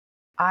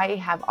I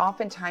have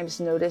oftentimes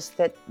noticed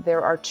that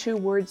there are two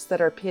words that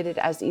are pitted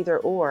as either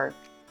or,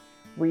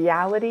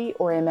 reality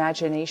or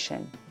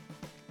imagination,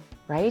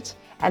 right?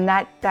 And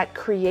that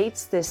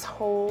creates this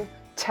whole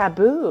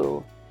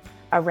taboo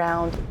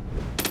around.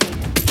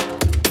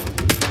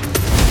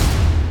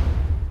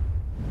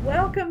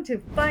 Welcome to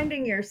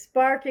Finding Your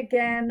Spark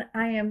again.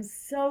 I am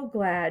so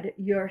glad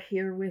you're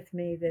here with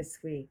me this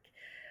week.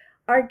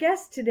 Our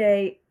guest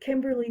today,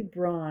 Kimberly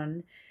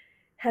Braun,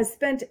 has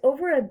spent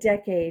over a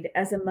decade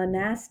as a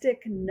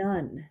monastic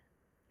nun,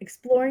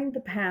 exploring the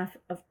path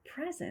of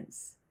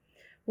presence.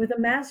 With a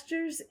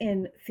master's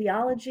in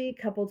theology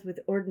coupled with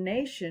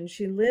ordination,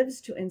 she lives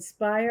to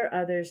inspire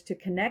others to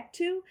connect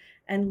to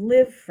and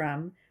live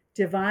from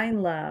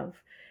divine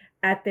love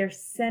at their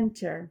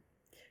center.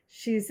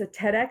 She's a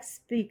TEDx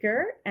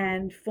speaker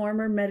and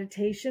former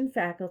meditation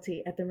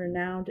faculty at the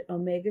renowned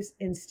Omega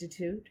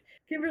Institute.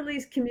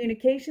 Kimberly's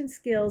communication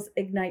skills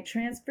ignite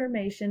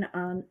transformation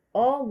on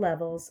all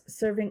levels,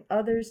 serving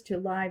others to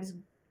lives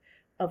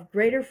of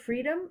greater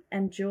freedom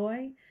and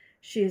joy.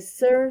 She has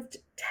served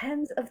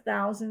tens of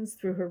thousands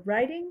through her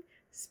writing,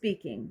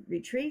 speaking,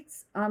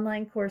 retreats,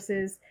 online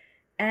courses,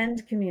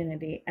 and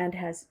community, and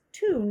has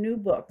two new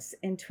books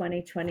in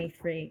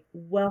 2023.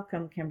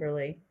 Welcome,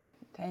 Kimberly.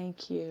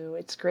 Thank you.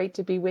 It's great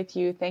to be with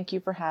you. Thank you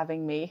for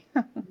having me.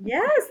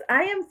 Yes,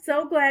 I am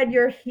so glad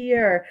you're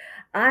here.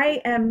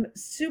 I am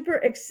super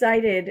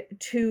excited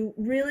to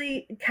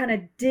really kind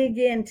of dig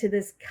into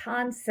this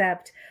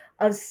concept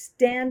of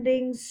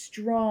standing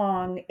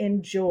strong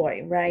in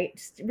joy,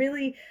 right?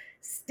 Really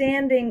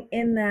standing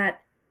in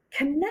that,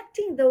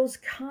 connecting those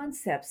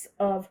concepts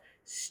of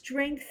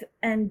strength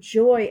and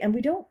joy. And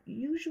we don't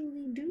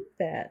usually do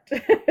that.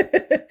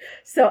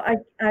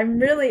 I'm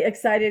really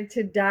excited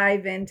to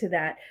dive into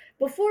that.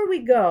 Before we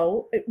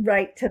go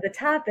right to the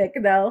topic,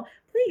 though,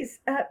 please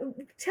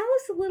tell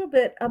us a little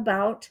bit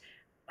about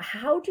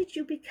how did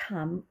you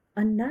become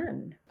a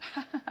nun?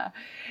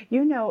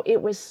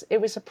 It was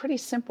a pretty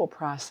simple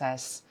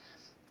process.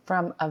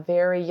 From a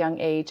very young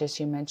age, as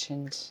you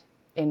mentioned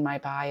in my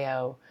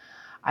bio,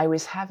 I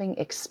was having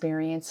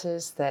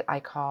experiences that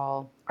I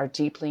call are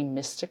deeply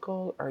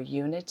mystical or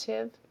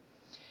unitive.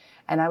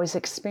 And I was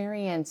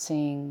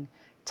experiencing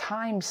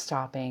time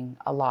stopping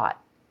a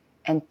lot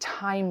and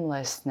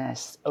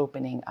timelessness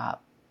opening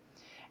up.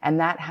 And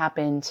that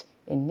happened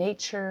in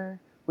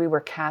nature. We were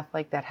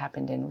Catholic. That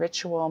happened in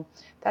ritual.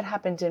 That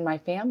happened in my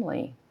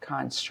family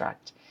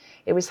construct.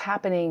 It was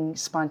happening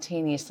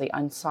spontaneously,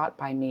 unsought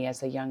by me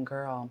as a young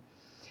girl.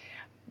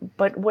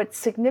 But what's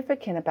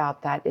significant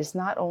about that is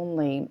not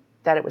only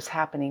that it was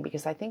happening,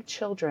 because I think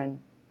children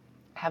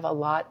have a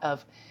lot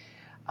of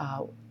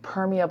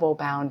permeable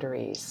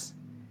boundaries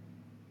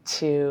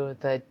to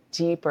the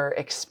deeper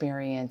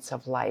experience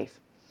of life.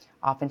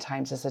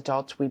 Oftentimes, as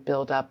adults, we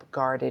build up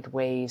guarded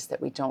ways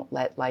that we don't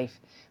let life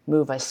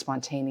move us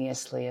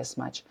spontaneously as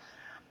much.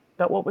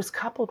 But what was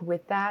coupled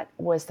with that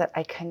was that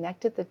I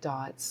connected the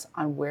dots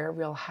on where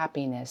real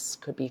happiness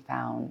could be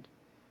found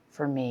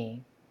for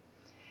me.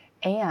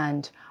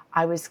 And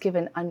I was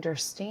given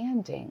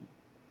understanding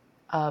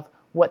of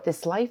what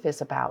this life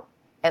is about,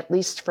 at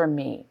least for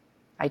me.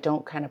 I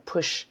don't kind of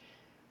push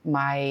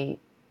my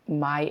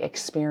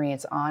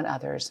experience on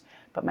others,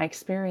 but my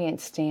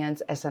experience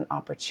stands as an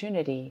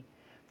opportunity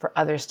for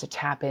others to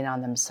tap in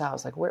on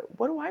themselves. Like, what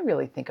do I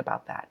really think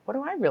about that? What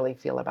do I really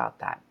feel about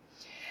that?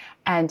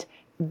 And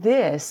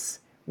this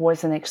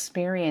was an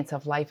experience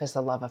of life as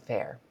a love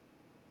affair.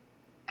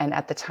 And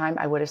at the time,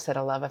 I would have said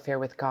a love affair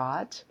with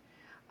God.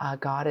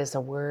 God is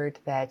a word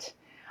that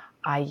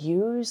I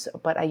use,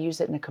 but I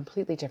use it in a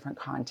completely different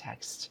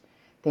context.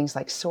 Things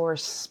like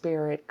source,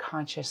 spirit,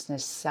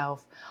 consciousness,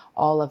 self,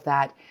 all of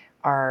that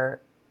are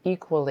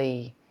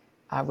equally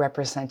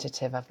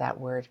representative of that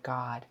word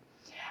God.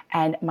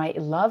 And my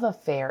love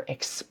affair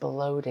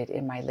exploded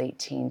in my late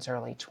teens,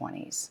 early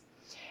 20s.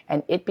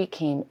 And it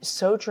became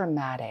so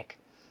dramatic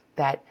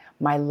that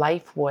my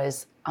life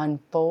was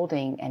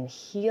unfolding and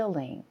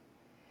healing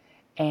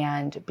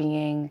and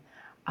being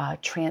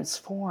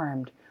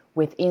transformed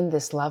within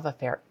this love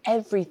affair.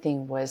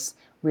 Everything was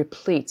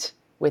replete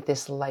with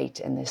this light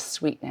and this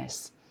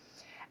sweetness.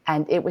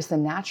 And it was the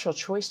natural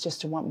choice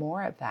just to want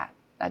more of that.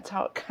 That's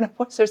how it kind of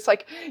was. It's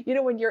like,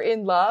 when you're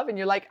in love and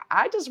you're like,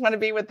 I just want to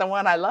be with the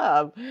one I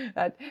love.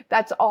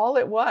 That's all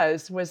it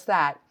was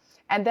that.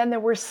 And then there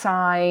were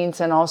signs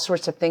and all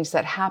sorts of things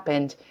that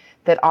happened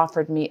that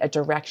offered me a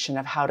direction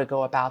of how to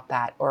go about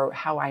that, or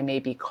how I may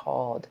be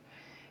called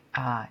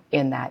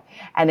in that.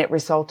 And it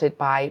resulted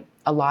by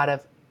a lot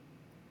of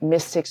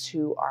mystics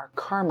who are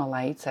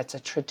Carmelites. That's a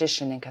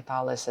tradition in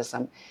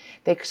Catholicism.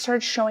 They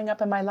started showing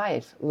up in my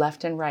life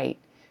left and right,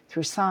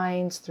 through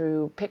signs,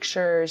 through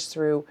pictures,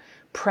 through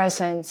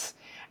presence.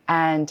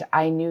 And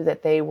I knew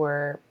that they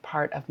were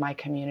part of my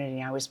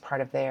community. I was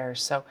part of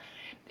theirs. So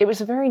it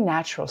was a very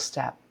natural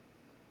step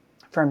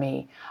for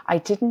me. I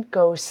didn't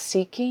go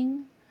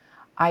seeking.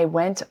 I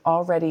went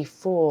already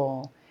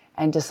full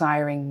and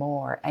desiring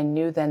more, and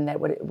knew then that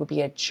it would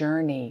be a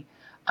journey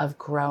of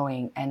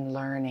growing and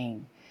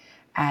learning.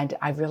 And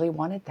I really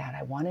wanted that.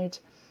 I wanted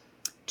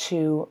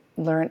to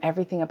learn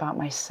everything about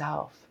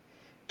myself,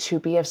 to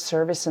be of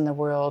service in the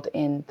world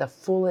in the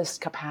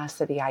fullest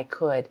capacity I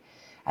could.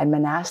 And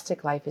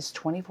monastic life is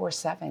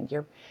 24/7.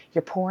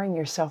 You're pouring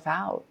yourself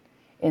out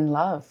in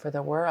love for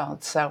the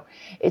world. So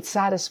it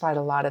satisfied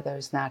a lot of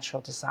those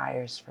natural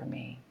desires for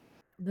me.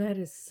 That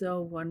is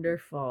so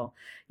wonderful.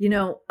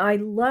 I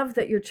love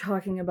that you're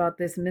talking about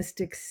this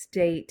mystic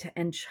state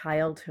and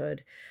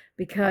childhood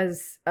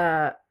because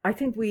I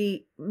think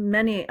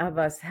many of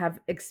us have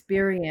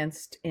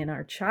experienced in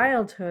our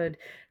childhood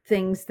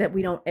things that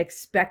we don't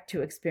expect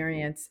to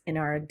experience in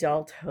our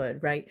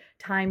adulthood, right?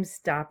 Time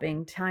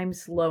stopping, time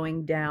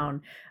slowing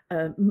down,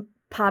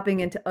 popping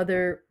into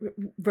other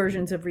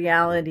versions of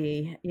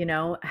reality,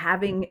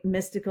 having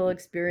mystical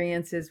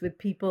experiences with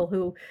people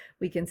who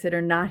we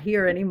consider not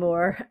here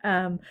anymore.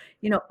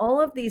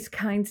 All of these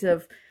kinds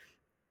of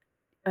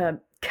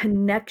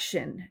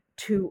connection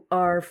to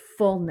our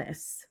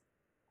fullness.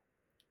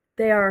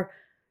 They are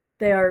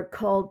they are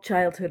called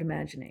childhood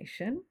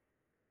imagination,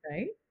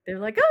 right? They're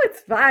like, oh,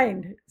 it's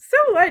fine. So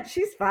what?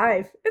 She's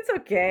 5. It's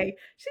okay.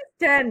 She's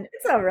 10.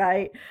 It's all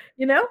right.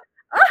 You know?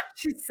 Ah,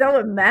 she's so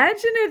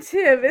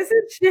imaginative,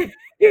 isn't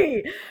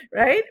she?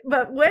 Right?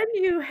 But when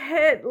you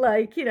hit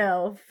like,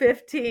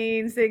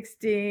 15,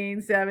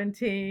 16,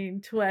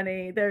 17,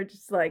 20, they're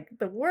just like,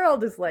 the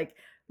world is like,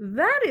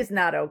 that is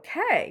not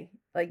okay.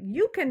 Like,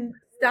 you can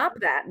stop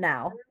that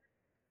now,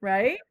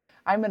 right?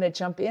 I'm going to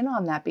jump in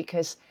on that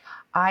because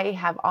I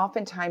have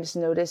oftentimes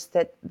noticed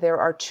that there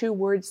are two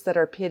words that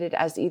are pitted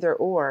as either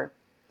or,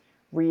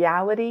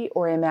 reality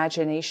or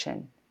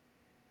imagination,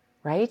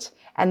 right?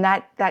 And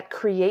that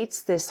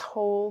creates this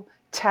whole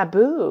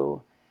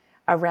taboo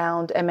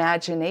around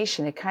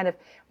imagination. It kind of,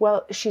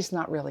 well, she's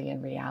not really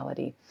in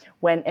reality,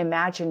 when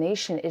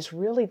imagination is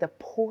really the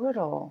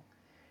portal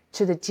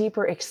to the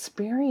deeper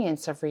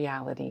experience of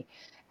reality.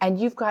 And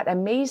you've got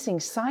amazing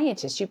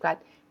scientists. You've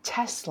got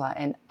Tesla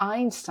and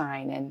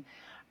Einstein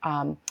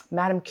and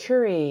Madame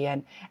Curie,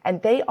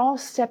 and they all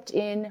stepped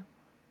in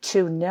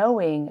to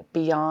knowing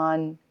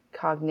beyond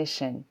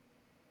cognition.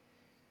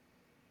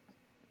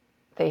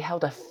 They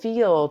held a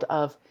field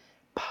of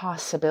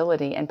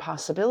possibility, and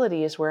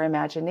possibility is where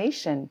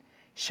imagination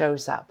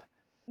shows up.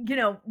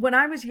 When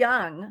I was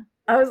young,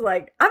 I was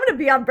like, I'm going to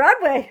be on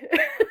Broadway.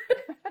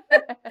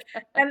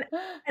 and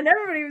and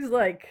everybody was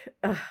like,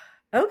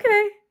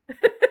 okay.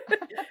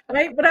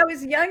 Right? But I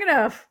was young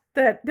enough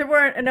that there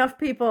weren't enough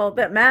people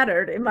that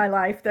mattered in my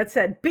life that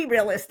said, be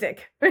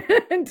realistic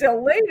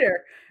until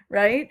later,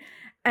 right?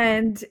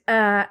 And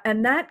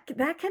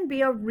that can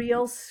be a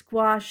real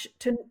squash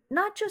to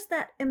not just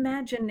that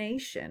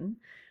imagination,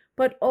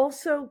 but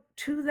also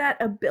to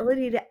that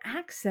ability to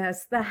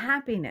access the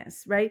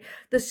happiness, right?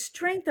 The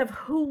strength of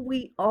who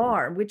we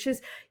are, which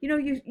is,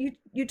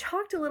 you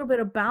talked a little bit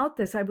about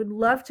this. I would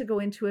love to go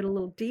into it a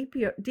little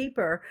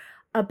deeper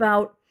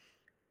about,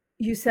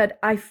 you said,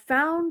 I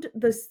found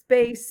the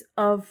space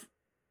of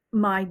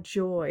my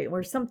joy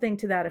or something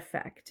to that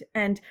effect.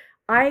 And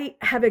I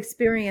have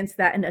experienced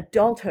that in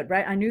adulthood,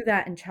 right? I knew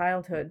that in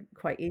childhood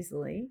quite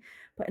easily,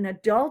 but in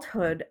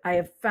adulthood, I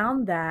have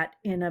found that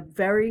in a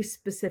very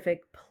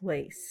specific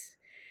place.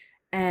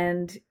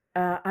 And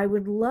I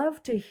would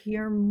love to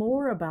hear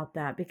more about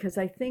that because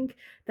I think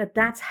that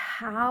that's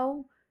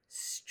how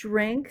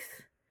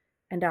strength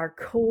and our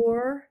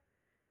core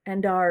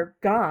and our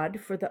God,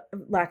 for the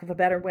lack of a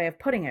better way of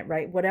putting it,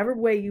 right? Whatever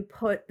way you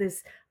put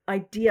this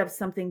idea of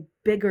something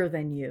bigger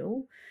than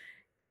you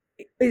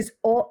is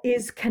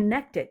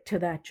connected to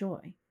that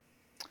joy.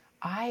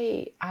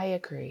 I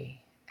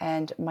agree,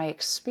 and my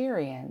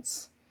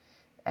experience,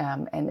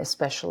 and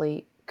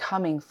especially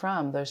coming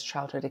from those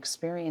childhood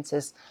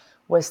experiences,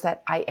 was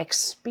that I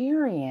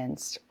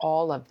experienced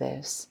all of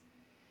this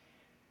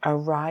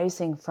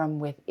arising from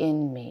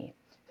within me.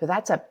 So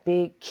that's a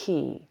big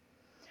key.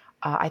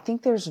 I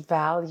think there's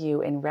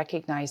value in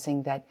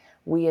recognizing that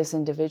we as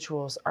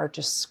individuals are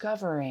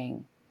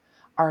discovering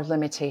our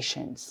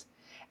limitations.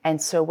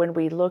 And so when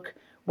we look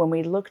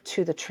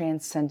to the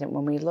transcendent,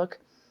 when we look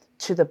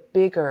to the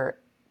bigger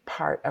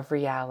part of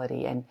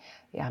reality, and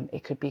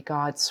it could be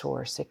God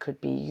source, it could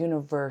be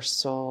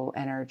universal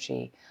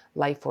energy,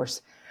 life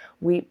force,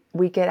 we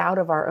get out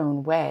of our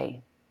own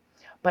way.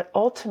 But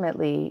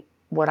ultimately,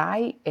 what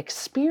I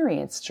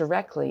experienced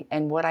directly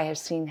and what I have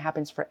seen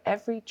happens for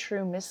every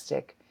true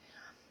mystic,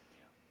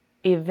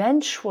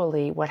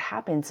 eventually what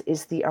happens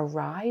is the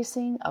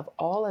arising of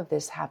all of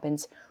this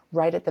happens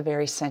right at the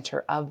very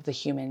center of the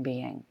human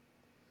being.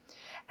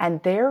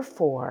 And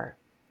therefore,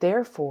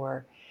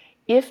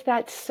 if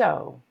that's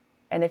so,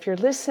 and if you're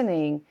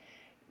listening,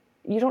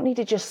 you don't need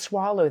to just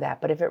swallow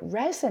that, but if it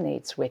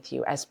resonates with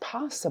you as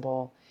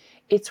possible,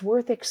 it's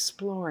worth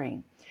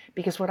exploring.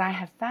 Because what I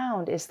have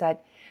found is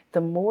that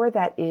the more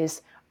that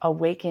is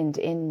awakened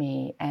in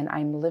me and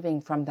I'm living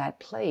from that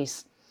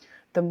place,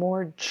 the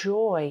more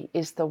joy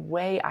is the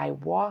way I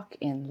walk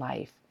in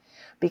life.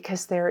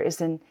 Because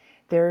there's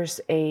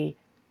a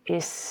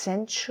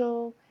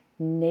essential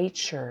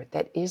nature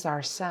that is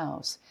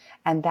ourselves,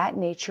 and that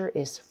nature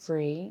is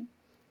free,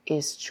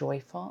 is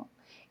joyful,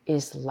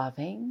 is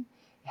loving,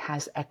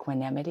 has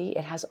equanimity.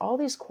 It has all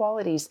these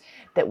qualities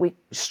that we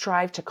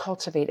strive to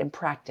cultivate and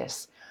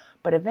practice.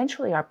 But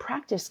eventually our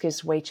practice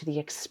gives way to the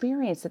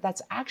experience that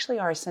that's actually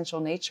our essential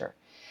nature,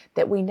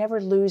 that we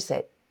never lose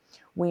it.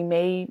 We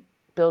may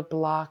build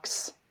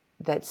blocks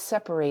that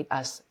separate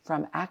us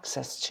from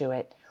access to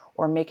it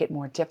or make it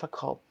more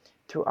difficult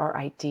through our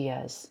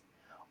ideas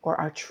or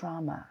our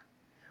trauma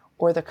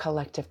or the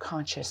collective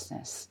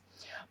consciousness.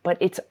 But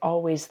it's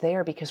always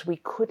there because we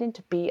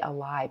couldn't be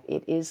alive.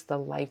 It is the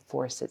life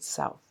force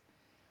itself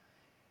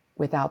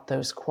without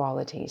those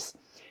qualities.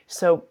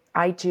 So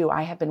I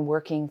have been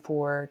working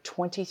for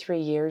 23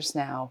 years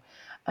now,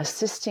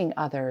 assisting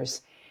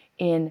others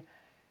in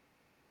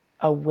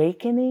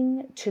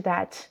awakening to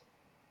that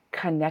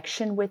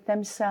connection with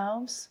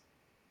themselves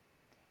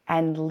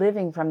and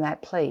living from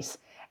that place.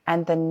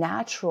 And the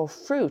natural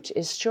fruit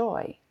is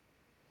joy.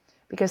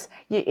 Because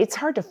it's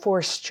hard to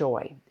force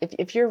joy.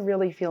 If you're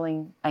really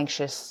feeling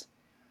anxious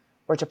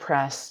or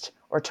depressed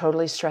or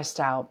totally stressed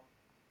out,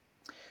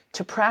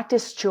 to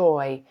practice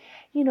joy,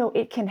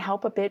 it can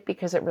help a bit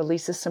because it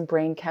releases some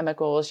brain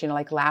chemicals,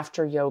 like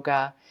laughter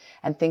yoga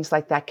and things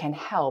like that can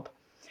help.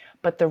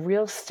 But the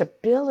real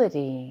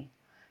stability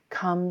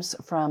comes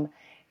from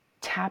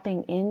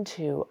tapping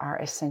into our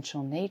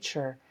essential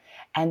nature.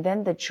 And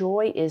then the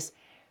joy is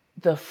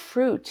the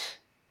fruit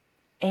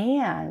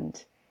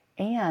and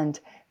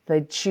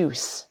the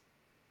juice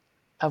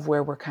of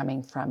where we're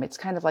coming from. It's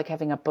kind of like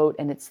having a boat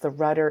and it's the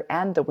rudder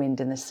and the wind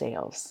in the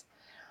sails.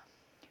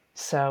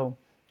 So,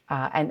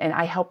 and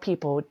I help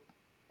people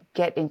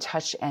get in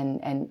touch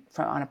and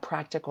on a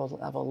practical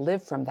level,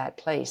 live from that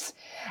place.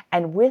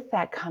 And with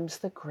that comes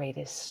the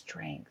greatest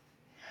strength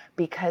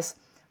because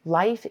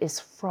life is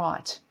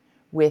fraught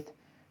with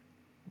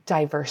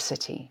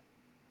diversity.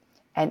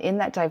 And in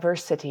that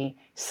diversity,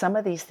 some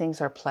of these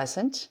things are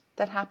pleasant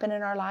that happen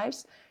in our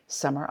lives.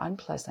 Some are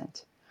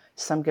unpleasant.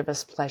 Some give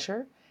us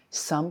pleasure.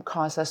 Some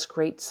cause us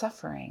great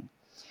suffering.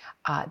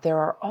 There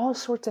are all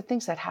sorts of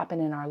things that happen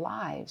in our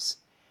lives.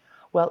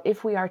 Well,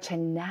 if we are to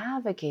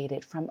navigate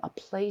it from a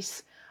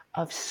place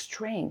of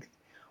strength,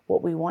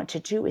 what we want to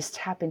do is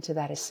tap into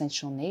that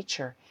essential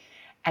nature.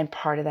 And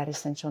part of that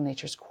essential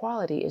nature's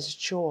quality is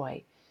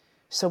joy.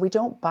 So we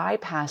don't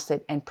bypass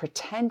it and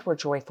pretend we're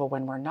joyful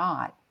when we're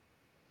not.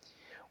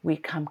 We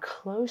come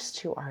close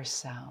to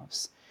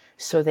ourselves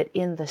so that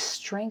in the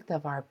strength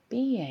of our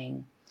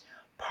being,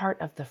 part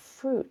of the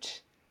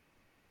fruit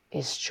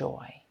is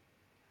joy.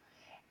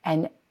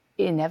 And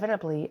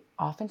inevitably,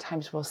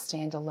 oftentimes we'll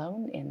stand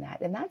alone in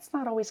that. And that's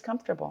not always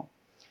comfortable,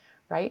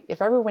 right?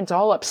 If everyone's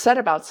all upset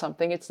about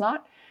something, it's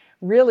not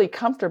really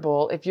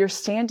comfortable if you're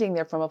standing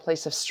there from a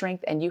place of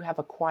strength and you have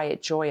a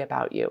quiet joy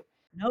about you.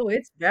 No,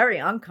 it's very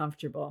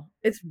uncomfortable.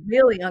 It's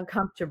really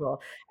uncomfortable.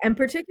 And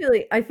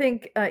particularly, I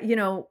think,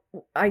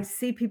 I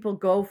see people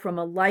go from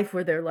a life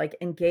where they're like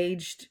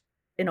engaged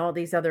in all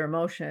these other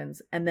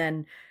emotions. And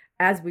then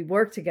as we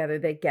work together,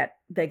 they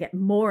get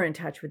more in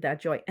touch with that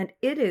joy. And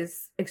it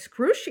is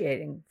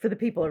excruciating for the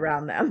people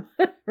around them,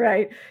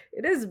 right?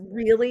 It is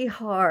really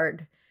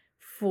hard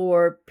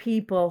for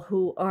people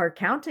who are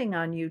counting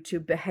on you to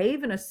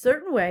behave in a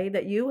certain way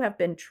that you have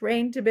been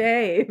trained to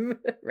behave,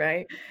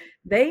 right?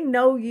 They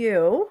know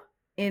you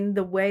in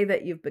the way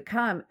that you've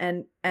become,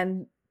 and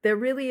there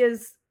really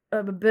is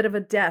a bit of a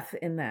death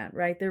in that,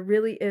 right? There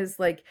really is,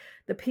 like,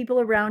 the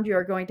people around you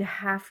are going to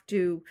have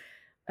to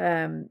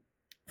um,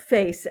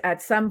 face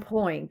at some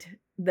point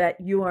that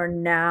you are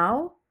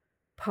now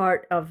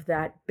part of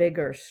that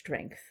bigger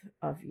strength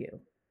of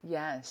you.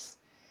 Yes.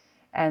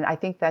 And I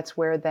think that's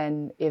where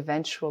then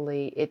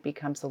eventually it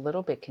becomes a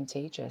little bit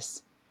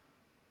contagious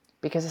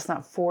because it's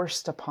not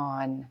forced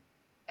upon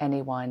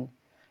anyone.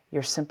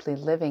 You're simply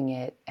living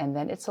it. And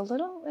then it's a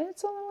little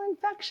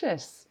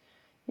infectious.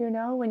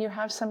 When you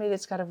have somebody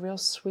that's got a real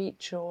sweet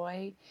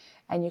joy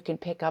and you can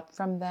pick up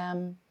from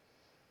them,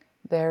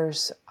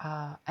 there's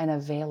an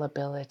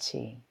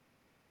availability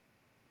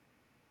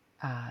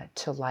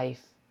to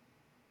life,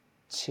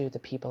 to the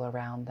people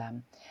around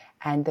them.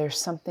 And there's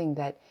something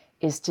that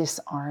is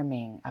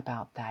disarming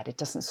about that. It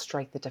doesn't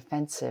strike the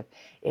defensive.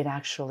 It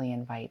actually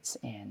invites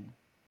in.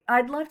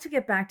 I'd love to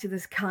get back to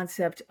this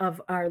concept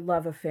of our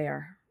love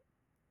affair.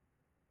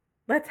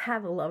 Let's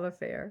have a love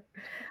affair.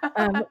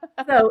 Um,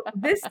 so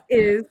this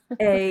is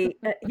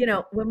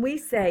when we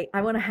say,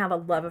 I want to have a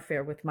love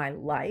affair with my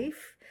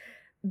life,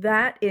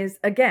 that is,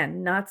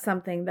 again, not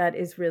something that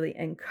is really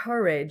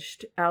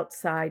encouraged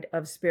outside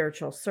of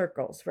spiritual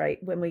circles, right?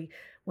 When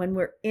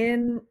we're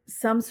in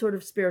some sort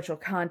of spiritual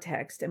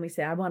context and we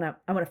say, I want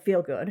to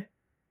feel good,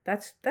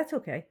 that's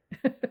okay.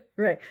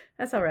 Right.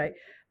 That's all right.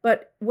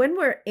 But when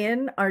we're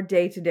in our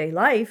day-to-day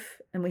life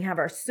and we have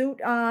our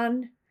suit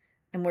on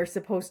and we're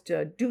supposed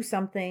to do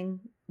something,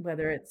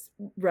 whether it's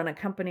run a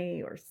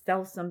company or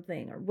sell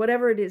something or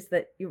whatever it is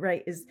that you're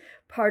right is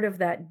part of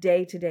that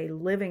day-to-day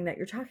living that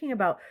you're talking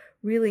about,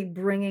 really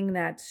bringing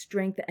that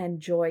strength and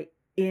joy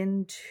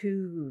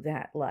into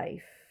that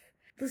life.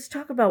 Let's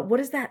talk about, what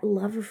does that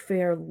love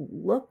affair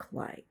look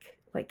like?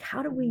 Like,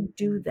 how do we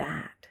do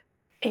that?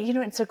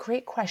 It's a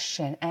great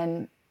question.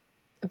 And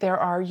there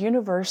are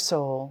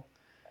universal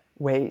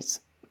ways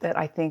that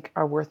I think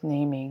are worth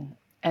naming.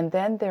 And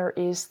then there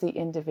is the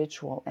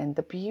individual. And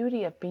the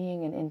beauty of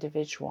being an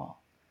individual,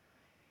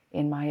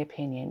 in my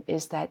opinion,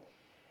 is that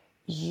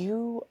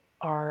you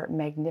are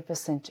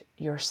magnificent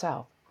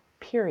yourself,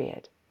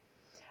 period.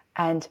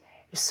 And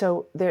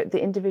so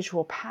the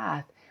individual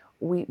path,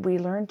 we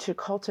learn to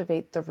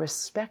cultivate the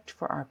respect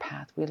for our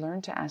path. We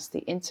learn to ask the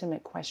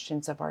intimate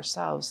questions of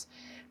ourselves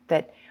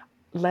that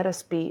let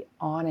us be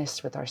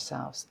honest with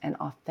ourselves and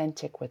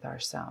authentic with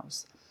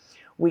ourselves.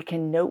 We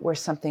can note where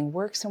something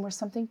works and where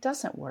something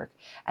doesn't work.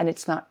 And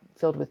it's not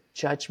filled with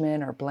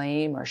judgment or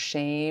blame or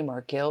shame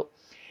or guilt.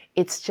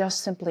 It's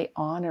just simply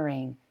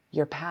honoring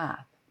your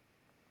path.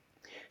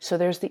 So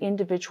there's the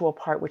individual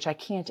part, which I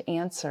can't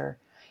answer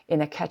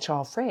in a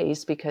catch-all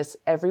phrase because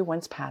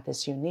everyone's path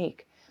is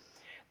unique.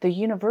 The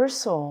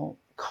universal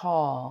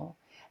call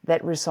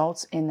that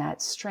results in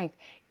that strength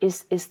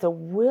is the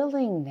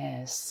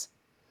willingness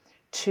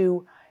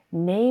to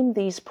name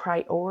these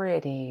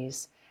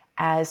priorities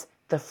as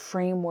the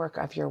framework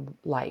of your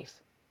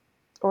life,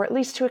 or at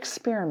least to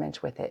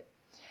experiment with it,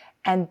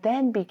 and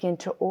then begin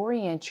to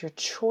orient your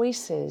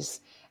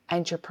choices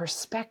and your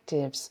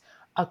perspectives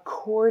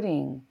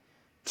according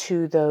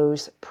to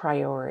those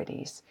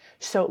priorities.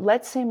 So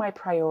let's say my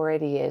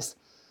priority is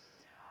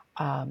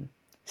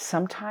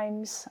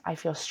sometimes I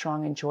feel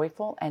strong and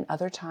joyful, and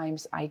other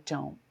times I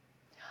don't.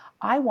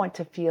 I want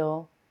to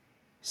feel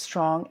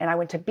strong, and I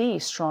want to be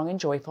strong and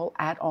joyful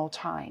at all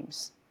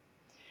times.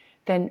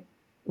 Then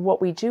what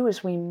we do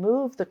is we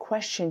move the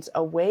questions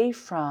away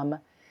from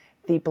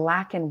the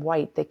black and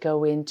white that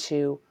go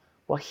into,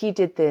 well, he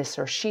did this,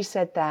 or she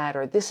said that,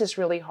 or this is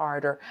really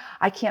hard, or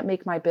I can't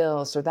make my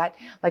bills, or that,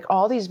 like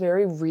all these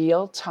very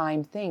real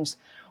time things.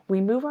 We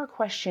move our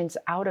questions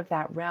out of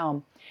that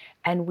realm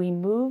and we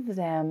move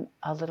them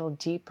a little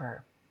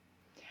deeper.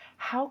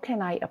 How can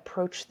I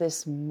approach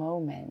this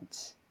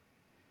moment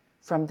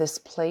from this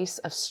place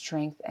of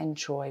strength and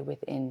joy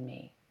within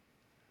me?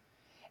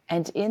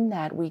 And in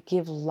that, we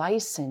give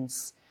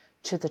license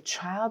to the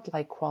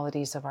childlike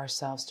qualities of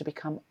ourselves to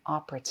become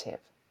operative.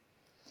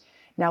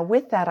 Now,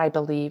 with that, I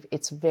believe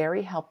it's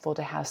very helpful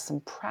to have some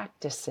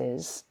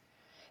practices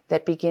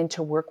that begin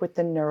to work with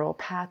the neural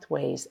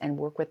pathways and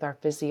work with our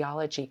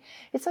physiology.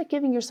 It's like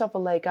giving yourself a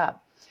leg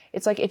up.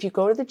 It's like if you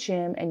go to the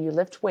gym and you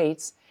lift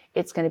weights,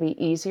 it's going to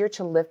be easier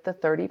to lift the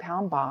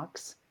 30-pound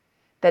box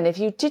than if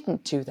you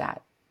didn't do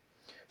that.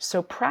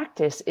 So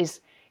practice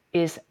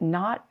is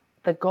not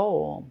the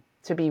goal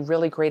to be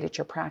really great at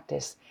your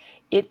practice.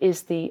 It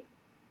is the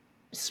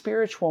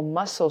spiritual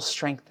muscle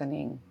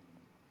strengthening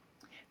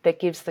that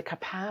gives the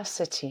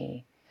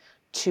capacity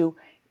to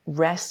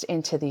rest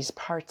into these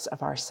parts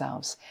of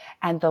ourselves.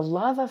 And the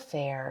love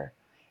affair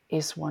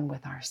is one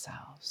with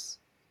ourselves,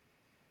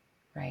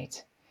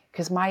 right?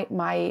 Because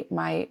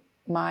my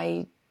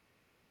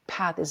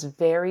path is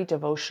very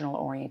devotional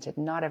oriented.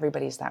 Not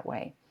everybody's that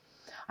way.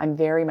 I'm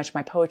very much,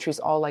 my poetry is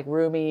all like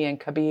Rumi and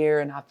Kabir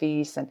and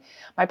Hafiz, and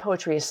my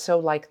poetry is so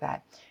like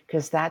that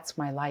because that's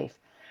my life.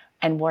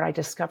 And what I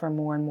discover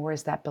more and more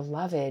is that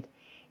beloved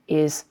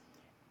is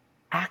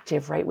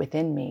active right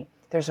within me.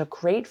 There's a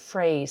great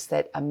phrase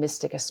that a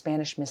mystic, a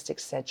Spanish mystic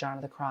said, John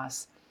of the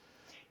Cross.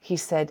 He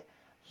said,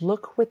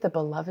 look with the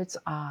beloved's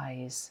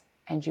eyes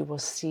and you will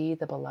see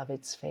the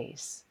beloved's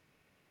face.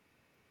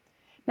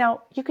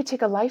 Now, you could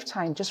take a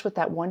lifetime just with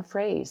that one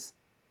phrase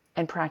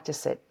and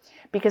practice it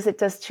because it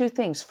does two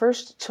things.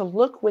 First, to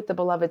look with the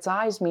beloved's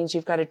eyes means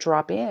you've got to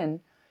drop in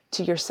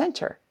to your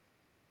center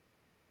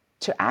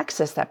to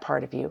access that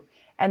part of you.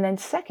 And then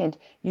second,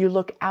 you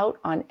look out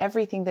on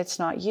everything that's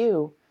not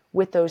you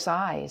with those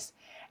eyes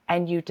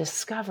and you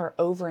discover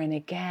over and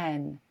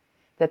again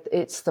that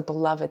it's the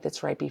beloved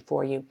that's right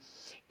before you,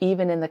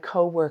 even in the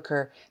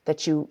coworker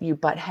that you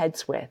butt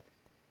heads with.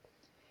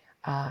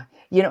 And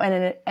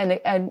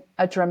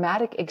a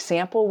dramatic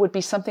example would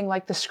be something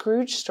like the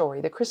Scrooge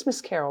story, the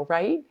Christmas Carol,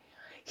 right?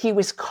 He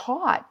was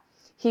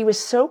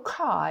so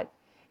caught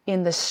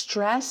in the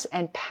stress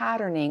and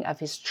patterning of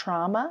his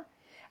trauma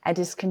and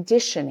his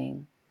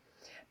conditioning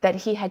that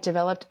he had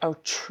developed a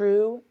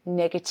true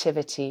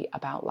negativity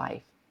about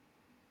life.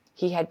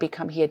 He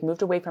had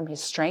moved away from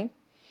his strength.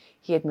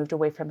 He had moved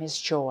away from his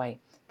joy.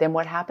 Then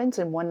what happens?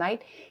 In one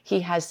night,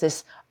 he has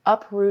this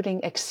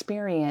uprooting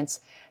experience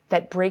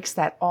that breaks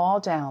that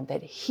all down,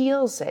 that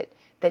heals it,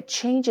 that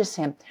changes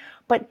him.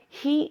 But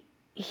he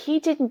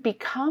didn't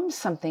become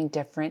something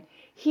different.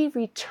 He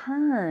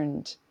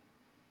returned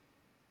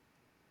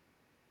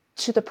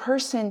to the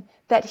person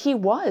that he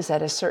was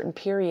at a certain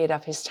period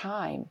of his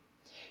time.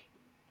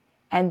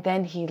 And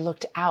then he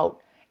looked out.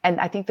 And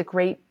I think the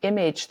great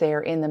image there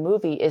in the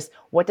movie is,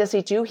 what does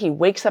he do? He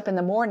wakes up in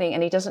the morning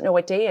and he doesn't know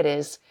what day it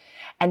is.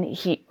 And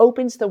he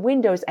opens the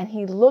windows and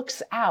he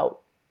looks out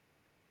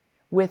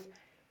with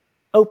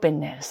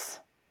openness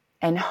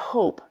and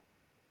hope.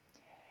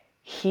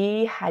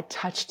 He had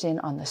touched in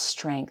on the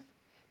strength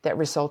that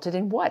resulted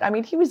in what? I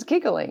mean, he was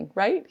giggling,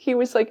 right? He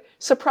was like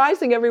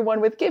surprising everyone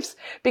with gifts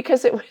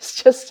because it was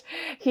just,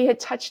 he had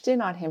touched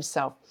in on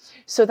himself.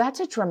 So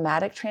that's a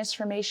dramatic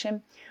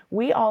transformation.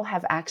 We all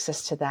have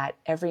access to that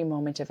every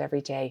moment of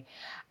every day.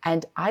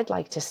 And I'd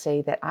like to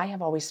say that I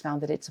have always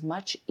found that it's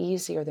much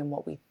easier than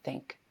what we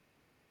think.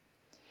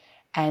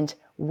 And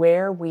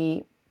where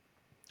we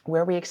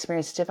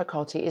experience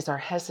difficulty is our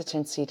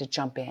hesitancy to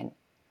jump in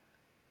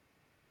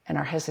and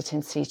our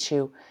hesitancy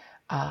to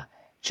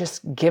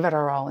just give it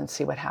our all and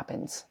see what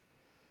happens.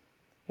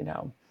 You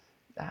know,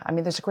 I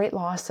mean, there's a great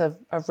loss of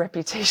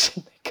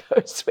reputation that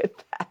goes with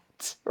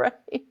that,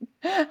 right?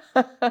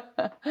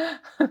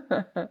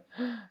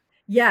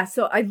 Yeah,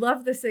 so I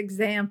love this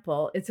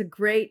example. It's a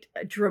great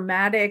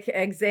dramatic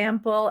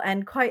example.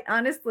 And quite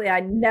honestly,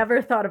 I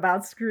never thought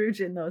about Scrooge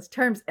in those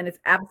terms. And it's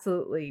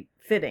absolutely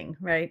fitting,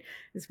 right?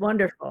 It's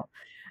wonderful.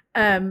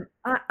 You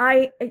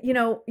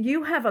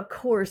have a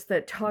course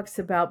that talks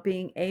about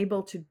being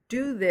able to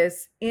do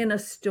this in a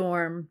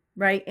storm,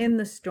 right? In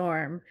the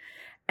storm.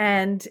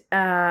 And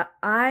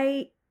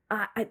I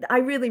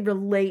really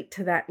relate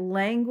to that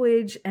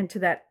language and to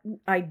that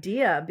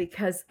idea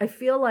because I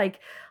feel like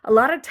a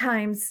lot of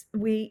times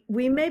we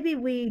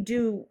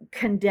do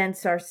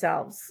condense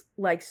ourselves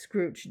like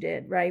Scrooge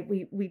did, right?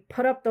 We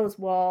put up those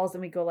walls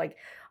and we go like,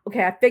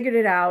 okay, I figured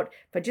it out.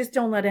 If I just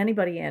don't let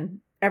anybody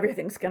in,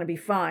 everything's going to be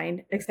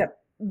fine. Except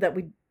that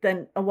we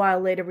then a while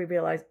later we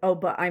realize, oh,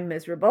 but I'm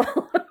miserable,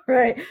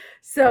 right?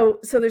 So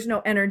there's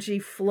no energy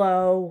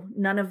flow.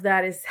 None of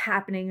that is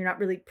happening. You're not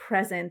really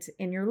present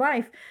in your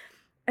life.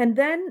 And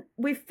then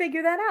we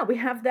figure that out. We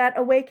have that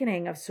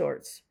awakening of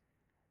sorts.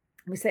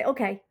 We say,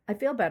 okay, I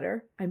feel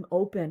better. I'm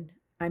open.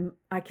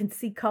 I can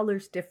see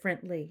colors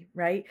differently,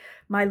 right?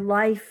 My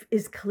life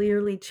is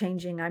clearly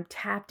changing. I'm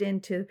tapped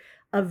into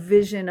a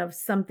vision of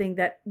something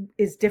that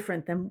is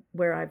different than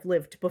where I've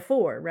lived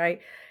before, right?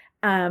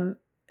 Um,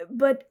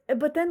 but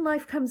then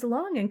life comes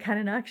along and kind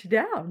of knocks you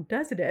down,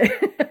 doesn't it?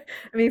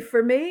 I mean,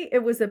 for me,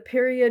 it was a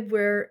period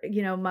where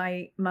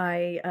my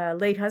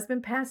late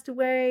husband passed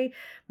away,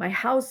 my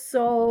house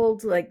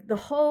sold, like the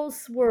whole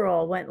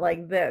swirl went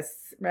like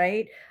this,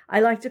 right? I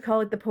like to call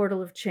it the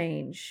portal of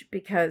change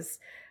because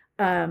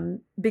I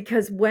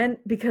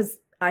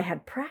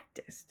had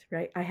practiced,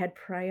 right? I had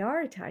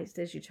prioritized,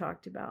 as you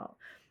talked about.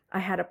 I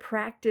had a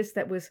practice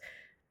that was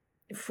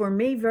for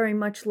me very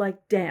much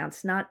like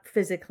dance, not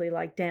physically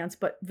like dance,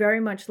 but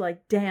very much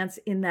like dance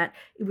in that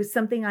it was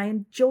something I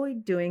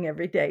enjoyed doing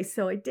every day.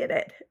 So I did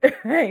it,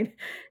 right?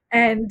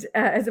 And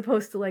as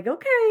opposed to like,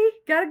 okay,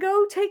 gotta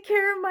go take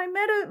care of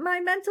my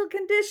mental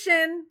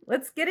condition.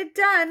 Let's get it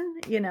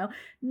done.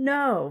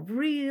 No,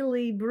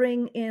 really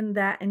bring in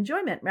that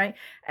enjoyment, right?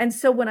 And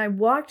so when I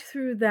walked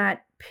through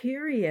that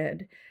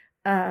period,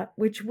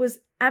 which was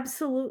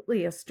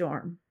absolutely a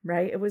storm,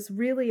 right? It was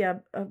really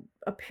a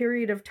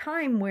period of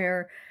time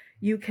where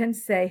you can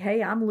say,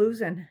 hey, I'm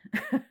losing.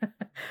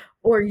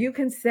 Or you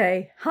can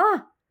say,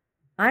 huh,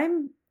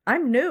 I'm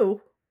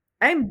new.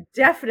 I'm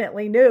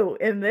definitely new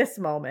in this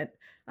moment.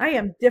 I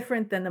am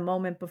different than the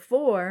moment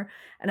before,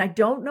 and I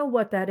don't know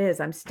what that is.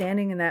 I'm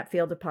standing in that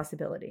field of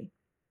possibility.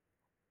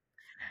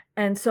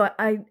 And so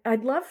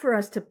I'd love for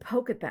us to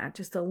poke at that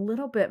just a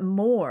little bit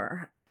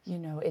more.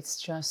 It's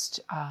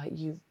just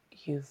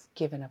you've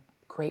given a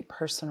great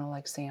personal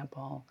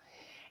example,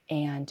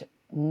 and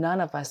none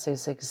of us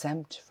is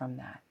exempt from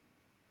that.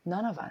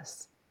 None of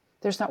us.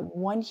 There's not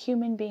one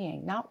human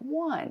being, not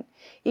one,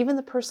 even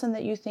the person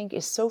that you think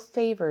is so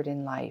favored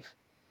in life,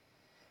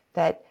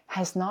 that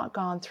has not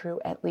gone through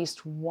at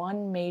least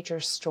one major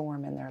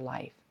storm in their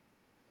life.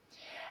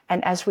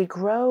 And as we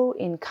grow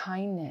in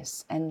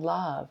kindness and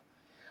love,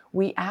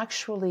 we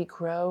actually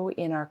grow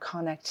in our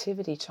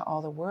connectivity to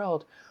all the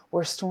world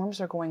where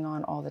storms are going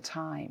on all the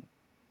time.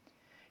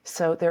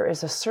 So there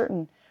is a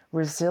certain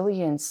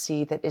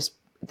resiliency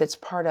that's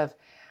part of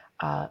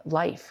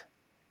life.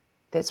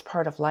 That's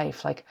part of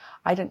life. Like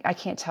I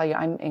can't tell you,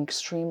 I'm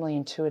extremely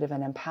intuitive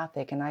and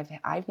empathic, and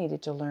I've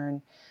needed to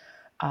learn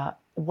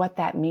what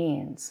that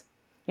means.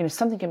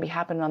 Something can be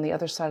happening on the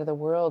other side of the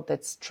world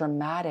that's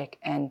dramatic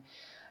and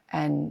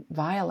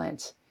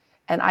violent,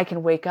 and I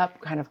can wake up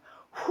kind of,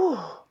 whew,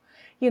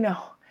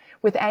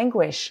 with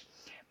anguish.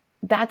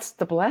 That's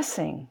the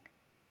blessing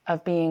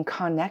of being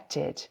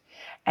connected.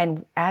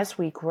 And as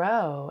we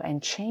grow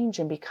and change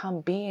and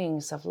become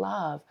beings of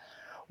love,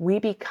 we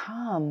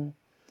become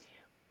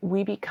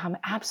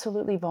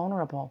absolutely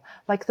vulnerable.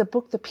 Like the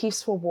book, The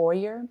Peaceful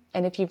Warrior.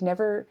 And if you've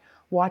never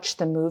watched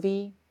the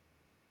movie,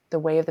 The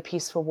Way of the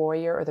Peaceful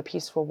Warrior or The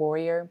Peaceful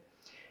Warrior,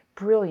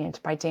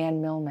 brilliant, by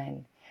Dan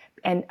Millman.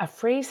 And a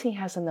phrase he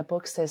has in the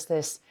book says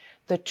this: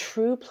 the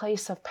true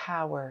place of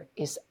power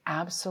is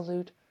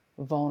absolute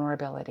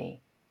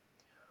vulnerability.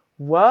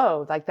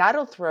 Whoa, like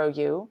that'll throw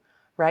you,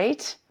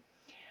 right?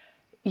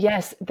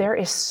 Yes, there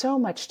is so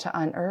much to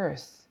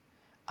unearth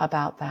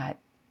about that.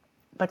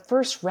 But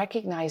first,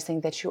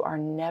 recognizing that you are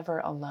never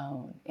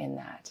alone in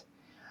that.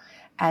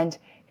 And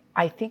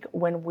I think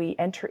when we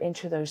enter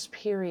into those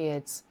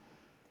periods,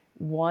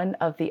 one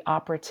of the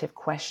operative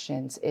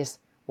questions is,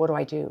 what do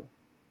I do?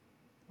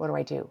 What do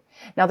I do?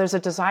 Now, there's a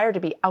desire to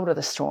be out of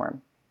the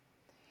storm.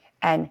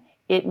 And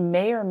it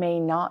may or may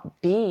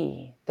not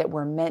be that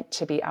we're meant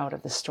to be out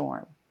of the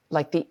storm,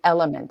 like the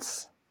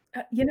elements.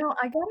 I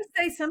gotta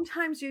say,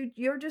 sometimes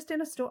you're just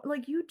in a storm.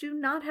 Like, you do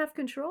not have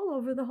control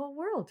over the whole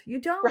world. You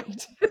don't.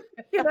 Right.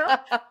 You know?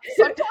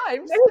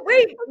 Sometimes.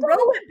 Wait,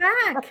 roll it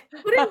back.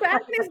 Put him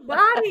back in his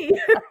body.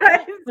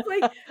 Right? It's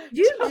like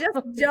you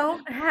just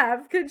don't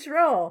have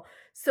control.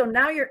 So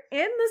now you're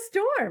in the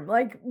storm.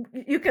 Like,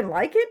 you can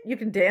like it, you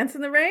can dance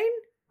in the rain,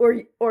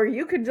 or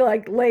you could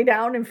like lay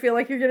down and feel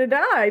like you're gonna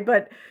die.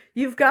 But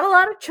you've got a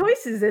lot of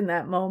choices in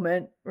that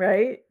moment,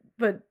 right?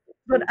 But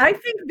I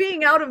think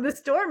being out of the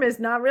storm is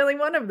not really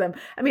one of them.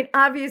 I mean,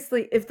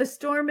 obviously, if the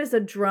storm is a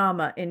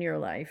drama in your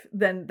life,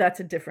 then that's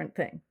a different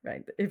thing,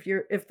 right?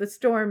 If the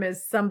storm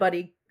is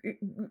somebody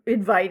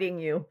inviting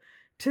you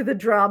to the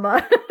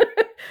drama,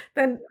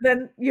 then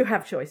you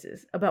have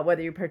choices about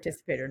whether you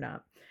participate or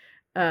not.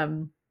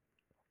 Um,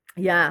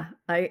 yeah,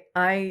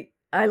 I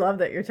love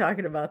that you're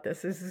talking about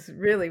this. This is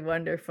really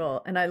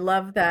wonderful, and I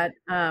love that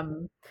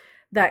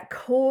that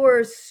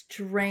core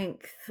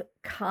strength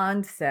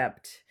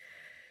concept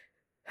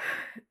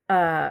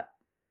uh,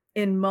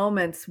 in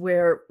moments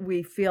where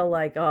we feel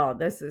like, oh,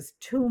 this is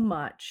too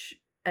much,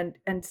 and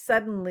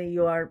suddenly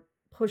you are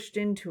pushed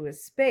into a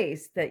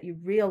space that you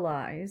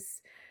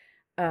realize,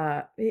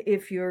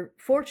 if you're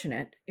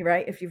fortunate,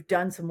 right, if you've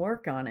done some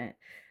work on it,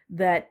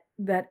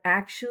 that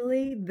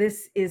actually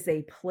this is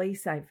a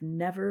place I've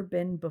never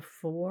been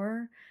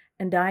before,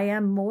 and I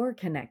am more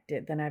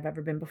connected than I've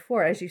ever been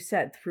before, as you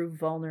said, through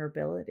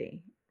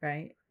vulnerability,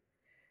 right?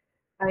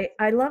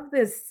 I love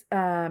this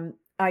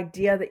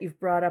idea that you've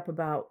brought up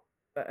about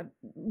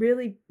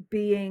really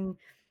being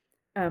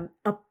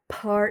a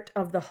part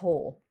of the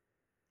whole,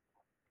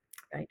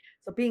 right?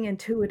 So being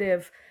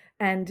intuitive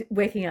and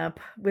waking up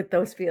with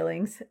those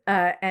feelings,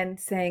 and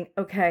saying,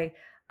 okay,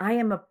 I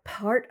am a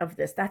part of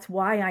this. That's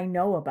why I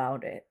know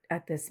about it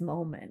at this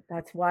moment.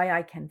 That's why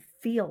I can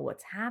feel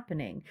what's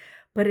happening.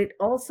 But it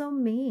also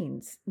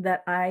means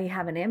that I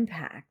have an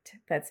impact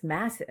that's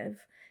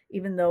massive,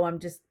 even though I'm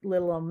just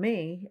little old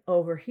me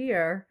over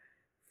here,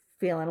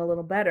 feeling a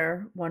little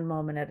better one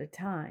moment at a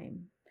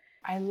time.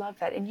 I love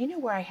that. And you know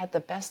where I had the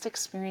best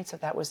experience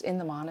of that was in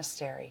the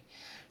monastery.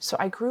 So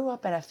I grew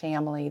up in a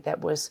family that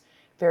was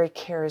very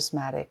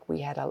charismatic.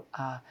 We had a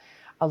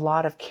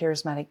lot of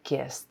charismatic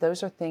gifts.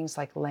 Those are things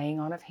like laying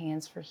on of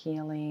hands for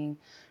healing,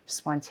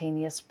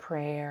 spontaneous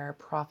prayer,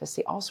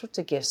 prophecy, all sorts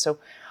of gifts. So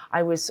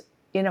I was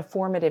in a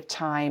formative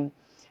time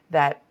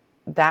that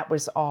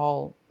was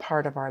all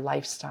part of our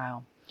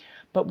lifestyle.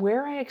 But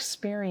where I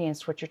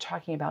experienced what you're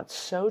talking about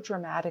so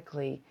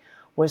dramatically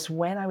was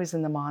when I was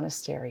in the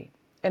monastery.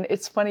 And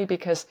it's funny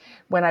because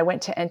when I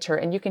went to enter,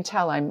 and you can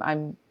tell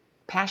I'm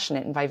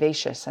passionate and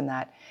vivacious and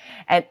that,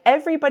 and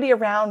everybody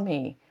around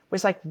me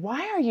was like,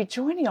 why are you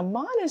joining a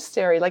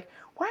monastery? Like,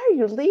 why are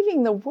you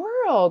leaving the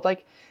world?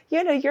 Like,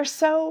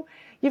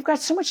 you've got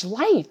so much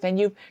life and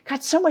you've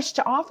got so much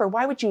to offer.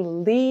 Why would you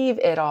leave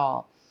it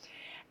all?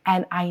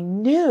 And I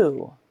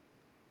knew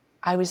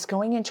I was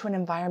going into an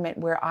environment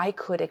where I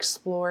could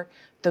explore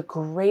the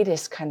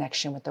greatest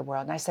connection with the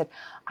world. And I said,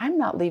 I'm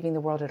not leaving the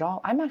world at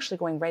all. I'm actually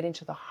going right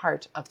into the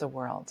heart of the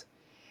world.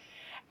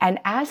 And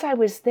as I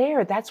was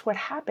there, that's what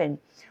happened.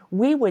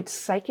 We would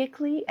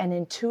psychically and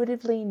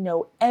intuitively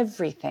know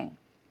everything.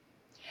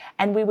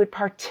 And we would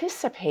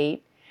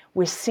participate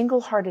with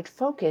single-hearted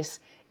focus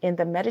in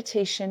the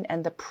meditation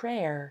and the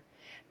prayer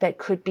that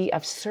could be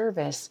of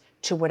service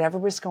to whatever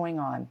was going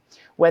on,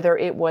 whether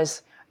it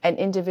was an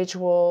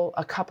individual,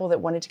 a couple that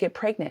wanted to get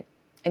pregnant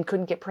and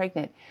couldn't get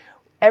pregnant.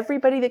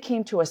 Everybody that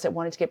came to us that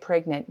wanted to get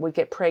pregnant would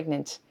get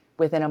pregnant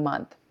within a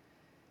month,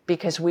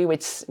 because we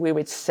would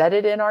set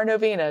it in our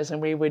novenas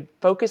and we would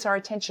focus our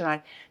attention on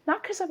it,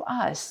 not because of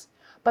us,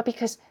 but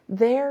because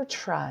their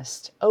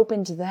trust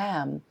opened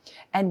them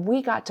and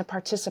we got to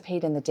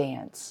participate in the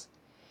dance.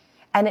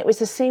 And it was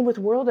the same with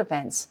world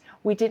events.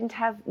 We didn't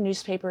have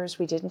newspapers,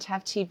 we didn't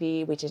have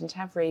TV, we didn't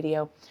have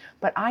radio,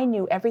 but I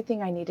knew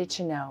everything I needed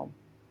to know.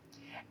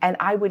 And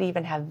I would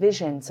even have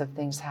visions of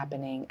things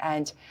happening.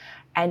 And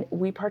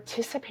we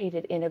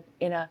participated in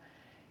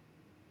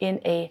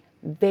a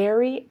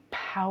very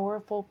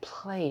powerful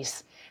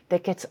place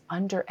that gets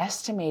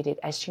underestimated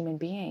as human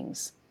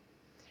beings.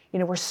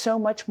 We're so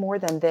much more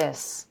than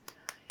this.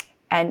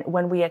 And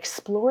when we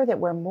explore that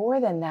we're more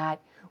than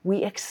that,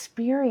 we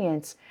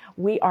experience,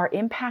 we are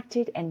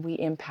impacted and we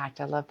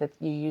impact. I love that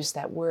you use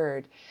that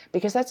word,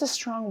 because that's a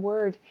strong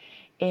word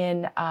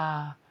in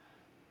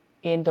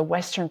the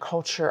Western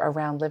culture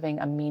around living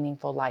a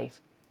meaningful life.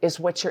 Is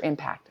what's your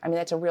impact? I mean,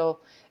 it's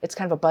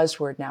kind of a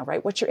buzzword now,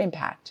 right? What's your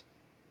impact?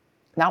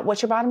 Not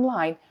what's your bottom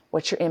line,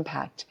 what's your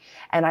impact?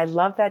 And I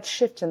love that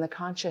shift in the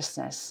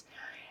consciousness.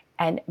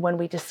 And when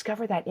we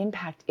discover that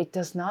impact, it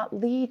does not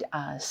lead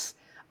us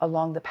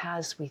along the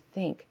paths we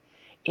think.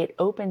 It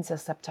opens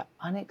us up to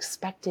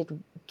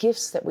unexpected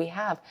gifts that we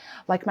have,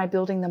 like my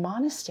building the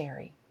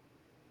monastery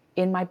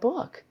in my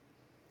book.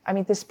 I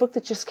mean, this book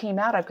that just came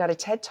out, I've got a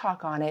TED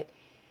Talk on it.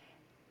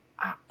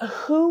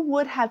 Who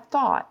would have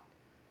thought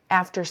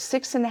after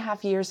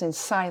 6.5 years in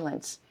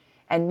silence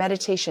and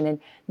meditation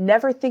and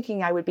never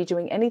thinking I would be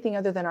doing anything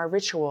other than our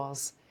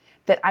rituals,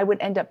 that I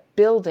would end up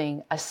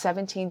building a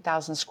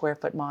 17,000 square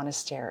foot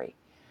monastery.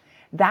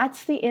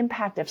 That's the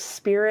impact of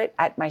spirit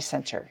at my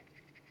center.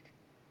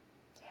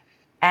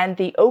 And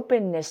the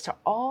openness to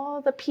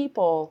all the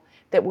people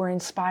that were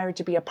inspired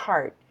to be a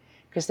part,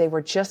 because they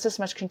were just as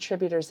much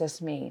contributors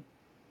as me.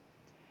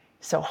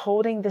 So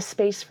holding the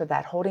space for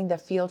that, holding the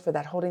field for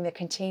that, holding the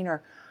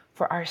container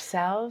for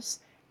ourselves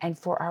and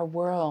for our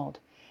world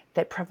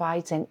that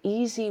provides an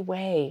easy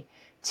way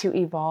to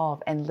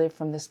evolve and live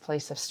from this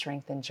place of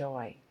strength and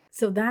joy.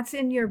 So that's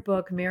in your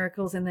book,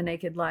 Miracles in the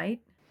Naked Light?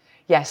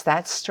 Yes,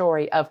 that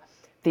story of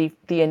the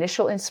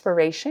initial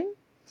inspiration,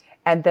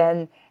 and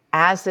then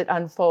as it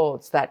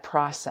unfolds, that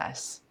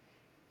process.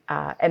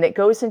 And it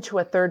goes into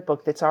a third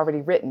book that's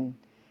already written,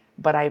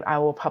 but I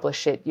will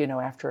publish it,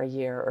 after a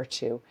year or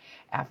two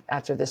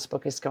after this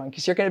book is going,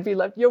 because you're going to be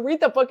left, you'll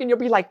read the book and you'll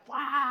be like,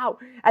 wow.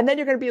 And then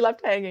you're going to be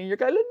left hanging. You're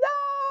going,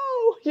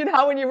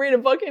 no, when you read a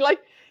book, you're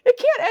like, it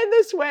can't end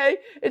this way.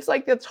 It's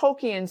like the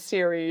Tolkien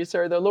series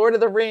or the Lord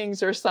of the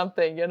Rings or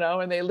something,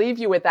 and they leave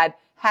you with that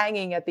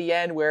hanging at the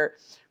end where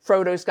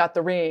Frodo's got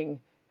the ring.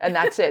 And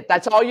that's it.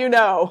 That's all you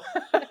know.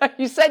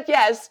 You said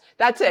yes.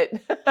 That's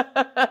it.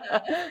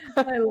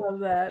 I love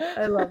that.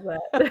 I love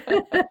that.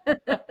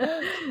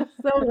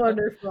 So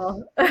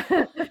wonderful.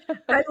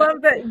 I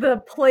love that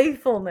the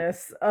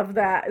playfulness of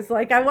that. It's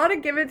like, I want to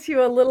give it to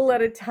you a little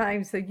at a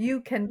time so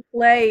you can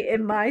play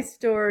in my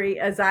story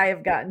as I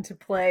have gotten to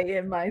play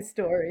in my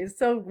story. It's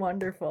so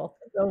wonderful.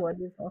 So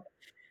wonderful.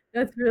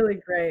 That's really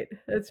great.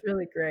 That's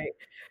really great.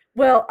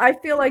 Well, I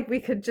feel like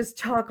we could just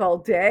talk all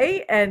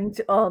day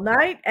and all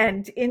night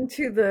and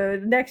into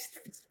the next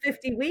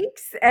 50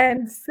 weeks.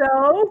 And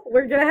so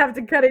we're going to have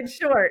to cut it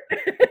short.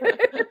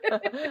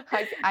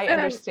 I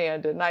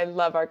understand it, and I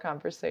love our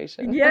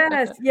conversation.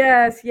 Yes,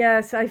 yes,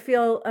 yes. I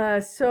feel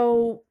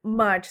so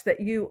much that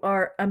you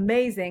are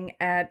amazing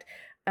at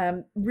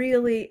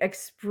really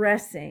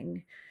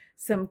expressing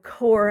some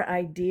core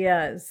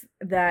ideas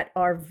that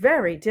are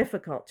very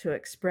difficult to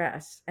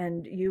express.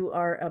 And you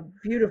are a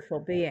beautiful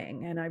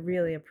being. And I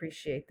really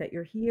appreciate that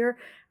you're here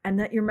and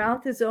that your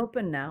mouth is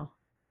open now,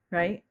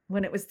 right?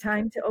 When it was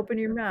time to open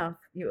your mouth,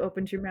 you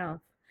opened your mouth.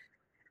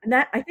 And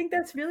that, I think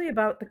that's really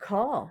about the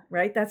call,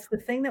 right? That's the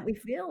thing that we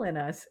feel in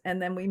us.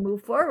 And then we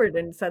move forward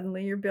and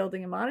suddenly you're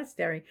building a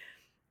monastery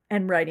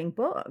and writing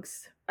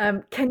books.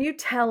 Can you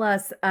tell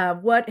us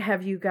what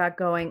have you got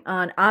going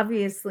on?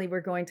 Obviously, we're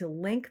going to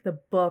link the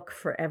book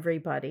for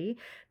everybody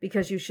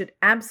because you should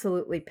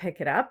absolutely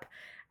pick it up.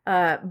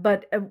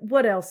 But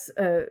what else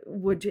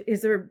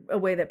is there a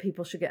way that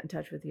people should get in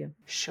touch with you?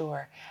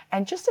 Sure.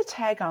 And just to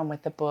tag on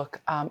with the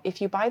book,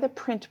 if you buy the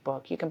print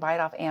book, you can buy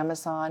it off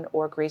Amazon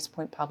or Grace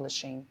Point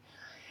Publishing.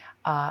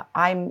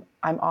 I'm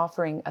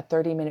offering a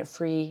 30-minute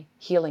free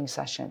healing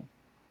session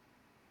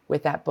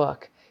with that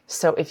book.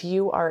 So if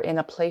you are in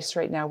a place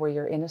right now where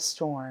you're in a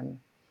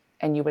storm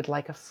and you would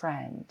like a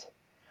friend,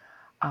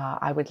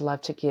 I would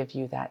love to give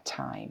you that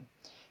time.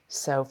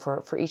 So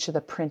for each of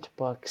the print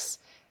books,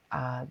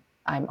 I'm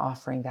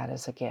offering that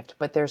as a gift.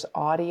 But there's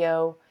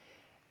audio,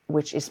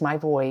 which is my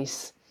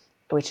voice,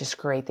 which is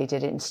great. They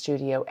did it in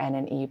studio, and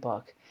an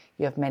ebook.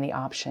 You have many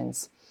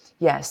options.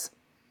 Yes.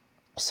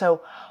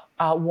 So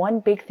one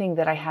big thing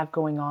that I have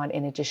going on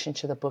in addition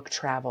to the book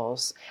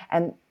travels,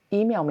 and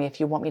email me if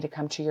you want me to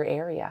come to your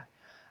area.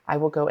 I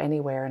will go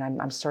anywhere,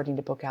 and I'm starting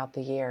to book out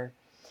the year,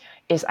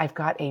 is I've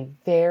got a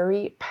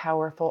very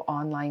powerful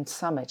online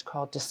summit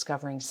called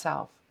Discovering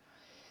Self.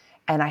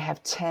 And I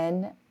have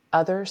 10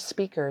 other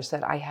speakers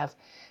that I have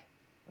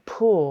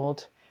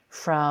pulled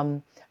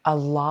from a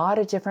lot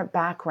of different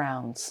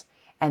backgrounds,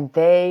 and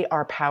they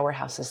are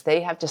powerhouses.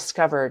 They have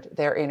discovered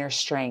their inner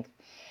strength.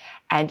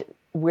 And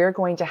we're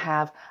going to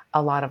have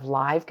a lot of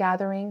live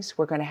gatherings.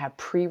 We're going to have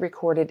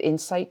pre-recorded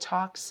insight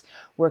talks.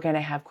 We're going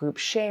to have group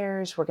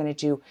shares. We're going to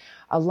do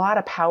a lot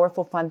of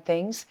powerful, fun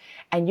things.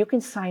 And you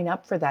can sign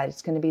up for that.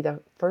 It's going to be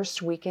the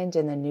first weekend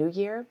in the new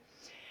year.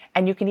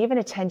 And you can even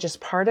attend just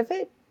part of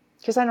it,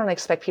 because I don't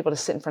expect people to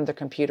sit in front of their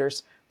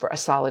computers for a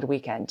solid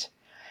weekend.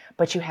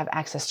 But you have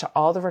access to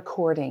all the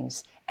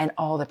recordings and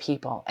all the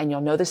people, and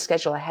you'll know the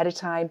schedule ahead of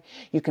time.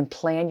 You can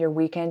plan your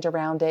weekend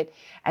around it.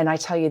 And I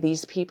tell you,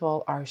 these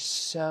people are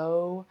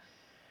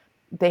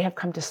they have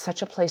come to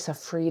such a place of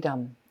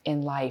freedom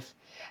in life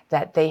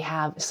that they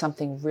have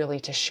something really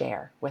to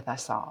share with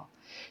us all.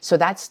 So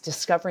that's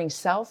Discovering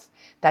Self.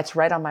 That's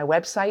right on my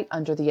website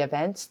under the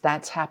events.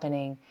 That's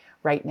happening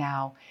right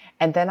now.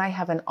 And then I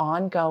have an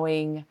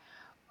ongoing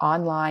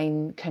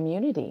online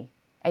community,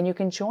 and you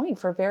can join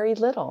for very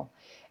little.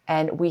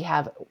 And we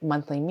have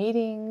monthly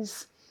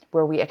meetings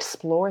where we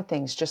explore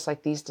things just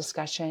like these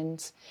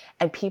discussions,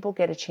 and people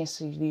get a chance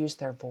to use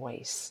their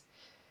voice.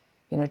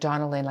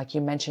 Donna Lynn, like you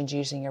mentioned,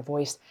 using your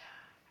voice.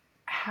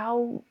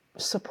 How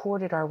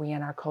supported are we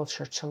in our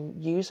culture to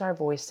use our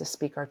voice to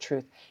speak our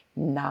truth?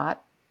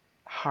 Not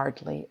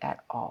hardly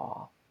at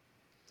all.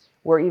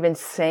 We're even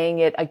saying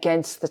it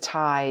against the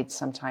tide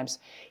sometimes.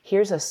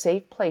 Here's a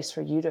safe place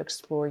for you to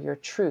explore your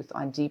truth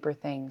on deeper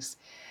things.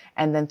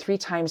 And then 3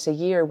 times a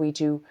year, we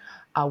do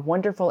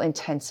wonderful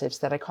intensives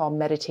that I call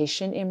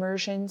meditation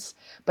immersions,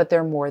 but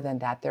they're more than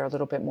that. They're a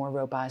little bit more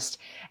robust.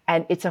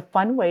 And it's a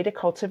fun way to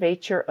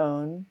cultivate your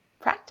own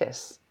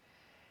practice.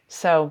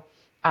 So,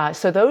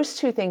 so those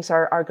two things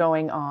are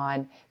going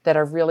on that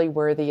are really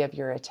worthy of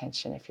your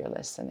attention if you're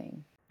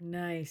listening.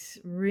 Nice,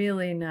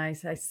 really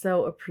nice. I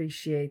so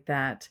appreciate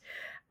that.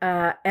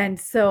 And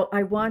so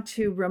I want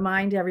to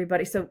remind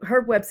everybody, so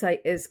her website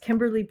is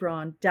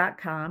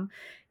kimberlybraun.com.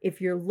 If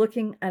you're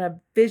looking at a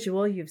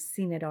visual, you've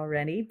seen it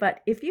already,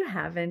 but if you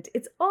haven't,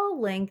 it's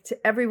all linked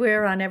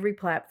everywhere on every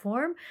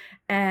platform.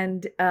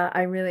 And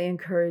I really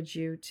encourage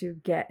you to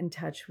get in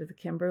touch with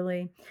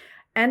Kimberly.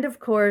 And of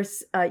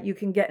course, you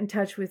can get in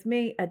touch with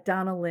me at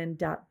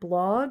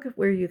donnalyn.blog,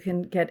 where you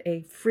can get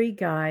a free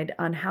guide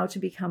on how to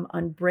become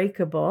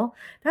unbreakable.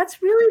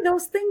 That's really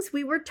those things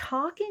we were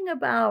talking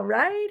about,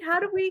 right?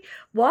 How do we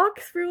walk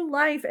through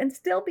life and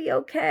still be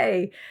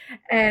okay?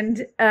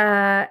 And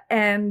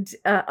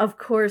of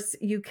course,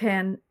 you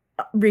can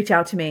reach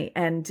out to me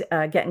and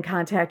get in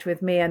contact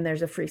with me, and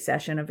there's a free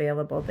session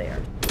available there.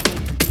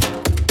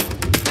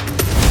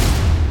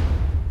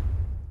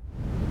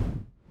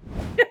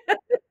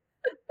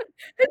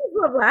 I just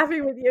love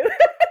laughing with you.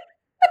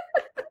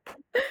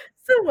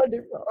 So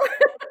wonderful.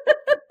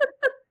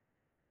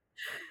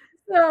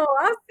 So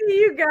I'll see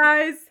you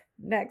guys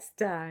next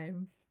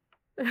time.